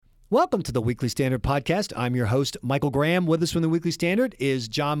Welcome to the Weekly Standard Podcast. I'm your host, Michael Graham. With us from the Weekly Standard is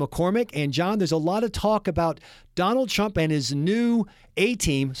John McCormick. And John, there's a lot of talk about Donald Trump and his new D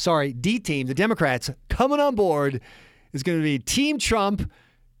team, the Democrats, coming on board. It's going to be Team Trump,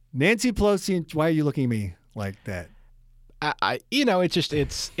 Nancy Pelosi. And why are you looking at me like that?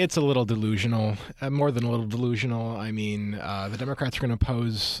 It's a little delusional, more than a little delusional. I mean, the Democrats are going to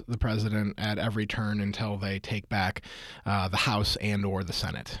oppose the president at every turn until they take back the House and or the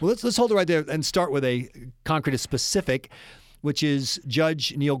Senate. Well, let's hold it right there and start with a concrete specific, which is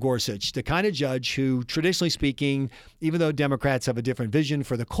Judge Neil Gorsuch, the kind of judge who, traditionally speaking, even though Democrats have a different vision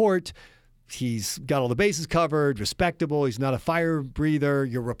for the court, he's got all the bases covered, respectable. He's not a fire breather.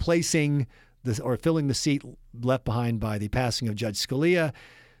 You're replacing or filling the seat left behind by the passing of Judge Scalia.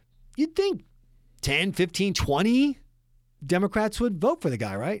 You'd think 10, 15, 20 Democrats would vote for the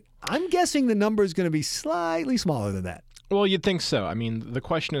guy, right? I'm guessing the number is going to be slightly smaller than that. Well, you'd think so. I mean, the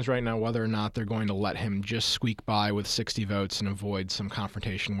question is right now whether or not they're going to let him just squeak by with 60 votes and avoid some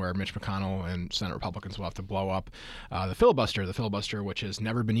confrontation where Mitch McConnell and Senate Republicans will have to blow up the filibuster, which has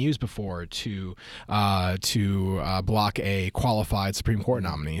never been used before to block a qualified Supreme Court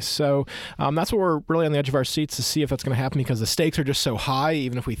nominee. So that's what we're really on the edge of our seats to see if that's going to happen, because the stakes are just so high.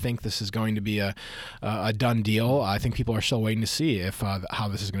 Even if we think this is going to be a done deal, I think people are still waiting to see if how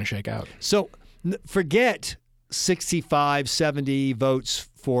this is going to shake out. So forget 65, 70 votes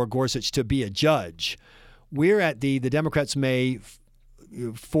for Gorsuch to be a judge. We're at the Democrats may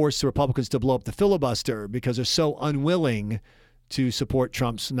force the Republicans to blow up the filibuster because they're so unwilling to support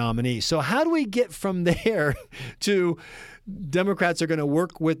Trump's nominee. So how do we get from there to Democrats are going to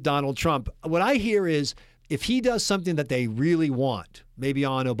work with Donald Trump? What I hear is if he does something that they really want, maybe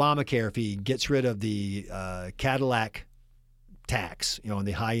on Obamacare, if he gets rid of the Cadillac tax, on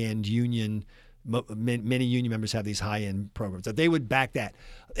the high-end union. Many union members have these high-end programs, that they would back that.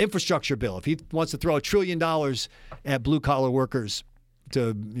 Infrastructure bill, if he wants to throw $1 trillion at blue-collar workers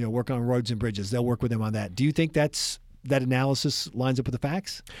to work on roads and bridges, they'll work with him on that. Do you think that analysis lines up with the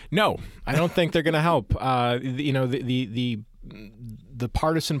facts? No, I don't think they're going to help. The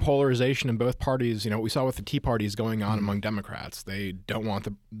partisan polarization in both parties, we saw with the Tea Party is going on among Democrats. They don't want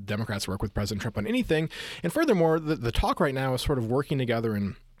the Democrats to work with President Trump on anything. And furthermore, the talk right now is sort of working together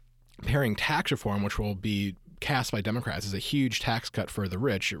and pairing tax reform, which will be cast by Democrats as a huge tax cut for the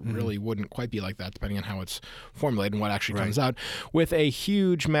rich. It really wouldn't quite be like that, depending on how it's formulated and what actually comes out, with a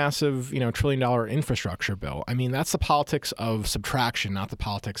huge, massive, $1 trillion infrastructure bill. I mean, that's the politics of subtraction, not the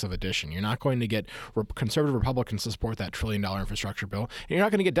politics of addition. You're not going to get conservative Republicans to support that $1 trillion infrastructure bill, and you're not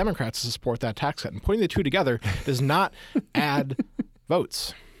going to get Democrats to support that tax cut. And putting the two together does not add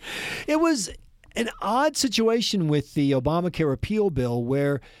votes. It was an odd situation with the Obamacare repeal bill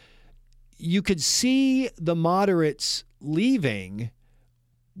where you could see the moderates leaving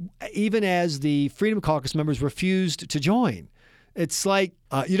even as the Freedom Caucus members refused to join. It's like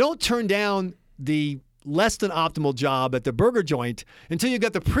you don't turn down the less than optimal job at the burger joint until you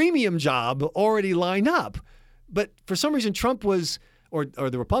got the premium job already lined up. But for some reason, Trump was, or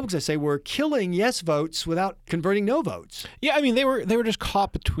the Republicans, I say, were killing yes votes without converting no votes. Yeah, I mean, they were just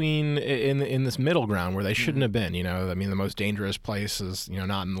caught between in this middle ground where they shouldn't have been. I mean, the most dangerous place is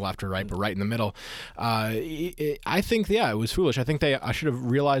not in the left or right, but right in the middle. I think, it was foolish. I think I should have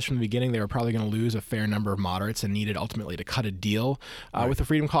realized from the beginning they were probably going to lose a fair number of moderates and needed ultimately to cut a deal with the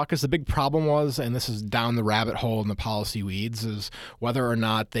Freedom Caucus. The big problem was, and this is down the rabbit hole in the policy weeds, is whether or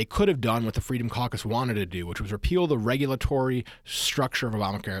not they could have done what the Freedom Caucus wanted to do, which was repeal the regulatory structure of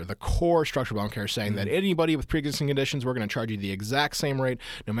Obamacare, the core structure of Obamacare, saying that anybody with pre-existing conditions, we're going to charge you the exact same rate,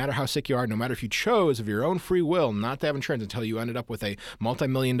 no matter how sick you are, no matter if you chose of your own free will not to have insurance until you ended up with a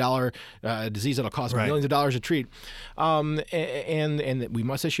multi-million-dollar disease that'll cost millions of dollars to treat, and we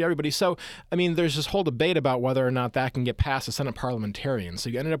must issue everybody. So, I mean, there's this whole debate about whether or not that can get past the Senate parliamentarians. So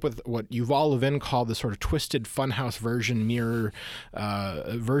you ended up with what Yuval Levin called the sort of twisted funhouse mirror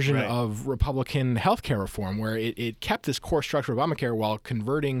version of Republican healthcare reform, where it kept this core structure of Obamacare while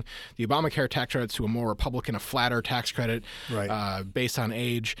converting the Obamacare tax credits to a more Republican, a flatter tax credit based on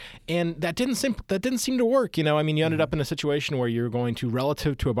age. And that didn't seem to work. I mean, you ended up in a situation where you're going to,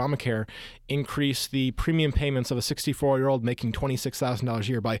 relative to Obamacare, increase the premium payments of a 64-year-old making $26,000 a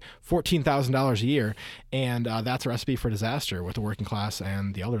year by $14,000 a year. And that's a recipe for disaster with the working class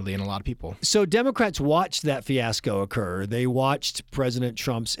and the elderly and a lot of people. So Democrats watched that fiasco occur. They watched President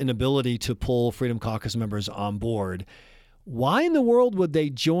Trump's inability to pull Freedom Caucus members on board. Why in the world would they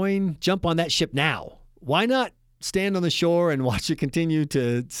jump on that ship now? Why not stand on the shore and watch it continue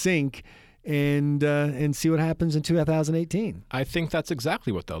to sink and see what happens in 2018. I think that's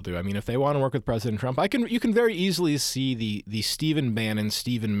exactly what they'll do. I mean, if they want to work with President Trump, you can very easily see the Stephen Bannon,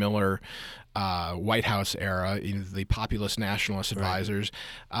 Stephen Miller White House era, the populist nationalist advisors,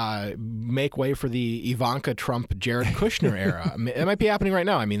 make way for the Ivanka Trump, Jared Kushner era. It might be happening right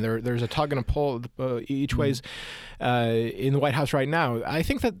now. I mean, there's a tug and a pull each ways in the White House right now. I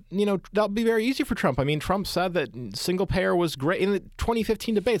think that that'll be very easy for Trump. I mean, Trump said that single payer was great in the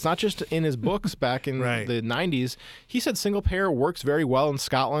 2015 debates, not just in his books back in the 90s. He said single payer works very well in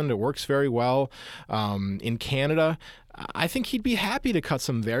Scotland. It works very well in Canada. I think he'd be happy to cut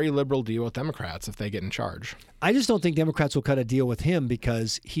some very liberal deal with Democrats if they get in charge. I just don't think Democrats will cut a deal with him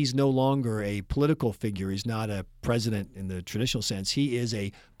because he's no longer a political figure. He's not a president in the traditional sense. He is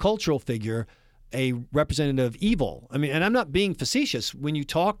a cultural figure, a representative of evil. I mean, and I'm not being facetious. When you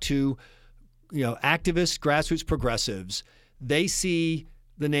talk to, activists, grassroots progressives, they see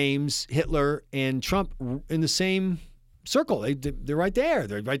the names Hitler and Trump in the same circle. They're right there.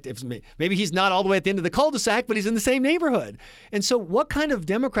 They're right. Maybe he's not all the way at the end of the cul-de-sac, but he's in the same neighborhood. And so what kind of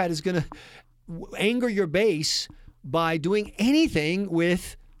Democrat is going to anger your base by doing anything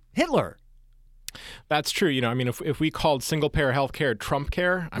with Hitler? That's true. I mean, if we called single-payer health care Trump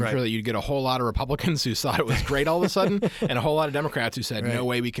care, I'm sure that you'd get a whole lot of Republicans who thought it was great all of a sudden, and a whole lot of Democrats who said, no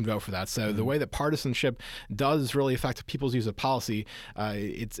way we can vote for that. So the way that partisanship does really affect people's use of policy,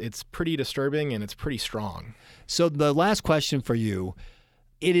 it's pretty disturbing and it's pretty strong. So the last question for you,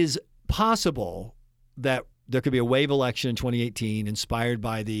 it is possible that there could be a wave election in 2018 inspired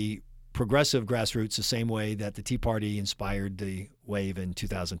by the progressive grassroots the same way that the Tea Party inspired the wave in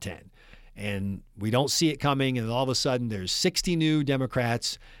 2010. And we don't see it coming, and all of a sudden there's 60 new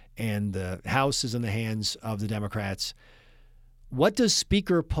Democrats, and the House is in the hands of the Democrats. What does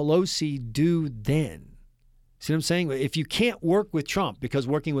Speaker Pelosi do then? See what I'm saying? If you can't work with Trump, because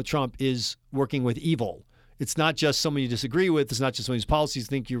working with Trump is working with evil, it's not just someone you disagree with, it's not just someone whose policies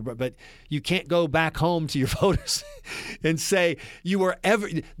think but you can't go back home to your voters and say you were ever,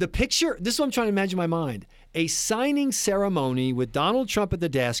 the picture, this is what I'm trying to imagine in my mind, a signing ceremony with Donald Trump at the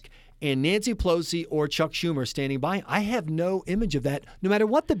desk and Nancy Pelosi or Chuck Schumer standing by. I have no image of that, no matter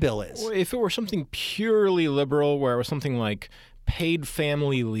what the bill is. Well, if it were something purely liberal, where it was something like paid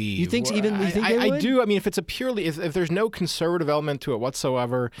family leave. You think they would? I do. I mean, if it's if there's no conservative element to it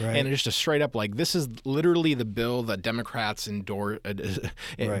whatsoever, and it's just a straight up this is literally the bill that Democrats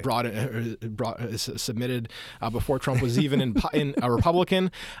submitted before Trump was even in a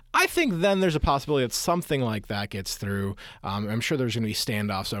Republican. I think then there's a possibility that something like that gets through. I'm sure there's going to be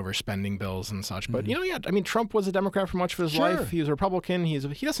standoffs over spending bills and such. But I mean, Trump was a Democrat for much of his life. He was a Republican. He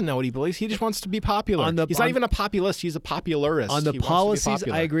doesn't know what he believes. He just wants to be popular. He's not even a populist. He's a popularist. On the policies,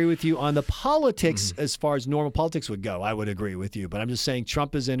 I agree with you. On the politics, as far as normal politics would go, I would agree with you. But I'm just saying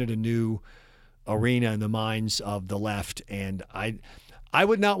Trump has entered a new arena in the minds of the left. And I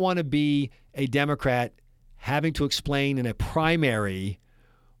would not want to be a Democrat having to explain in a primary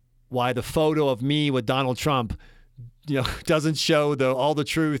why the photo of me with Donald Trump doesn't show all the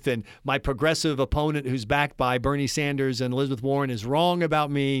truth, and my progressive opponent who's backed by Bernie Sanders and Elizabeth Warren is wrong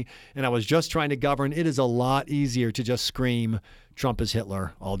about me, and I was just trying to govern. It is a lot easier to just scream Trump is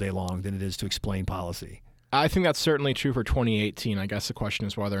Hitler all day long than it is to explain policy. I think that's certainly true for 2018. I guess the question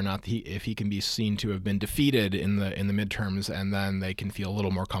is whether or not if he can be seen to have been defeated in the midterms, and then they can feel a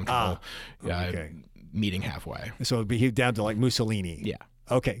little more comfortable meeting halfway. So it'd be down to like Mussolini. Yeah.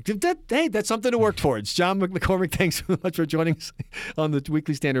 Okay. Hey, that's something to work towards. John McCormick, thanks so much for joining us on the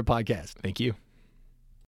Weekly Standard podcast. Thank you.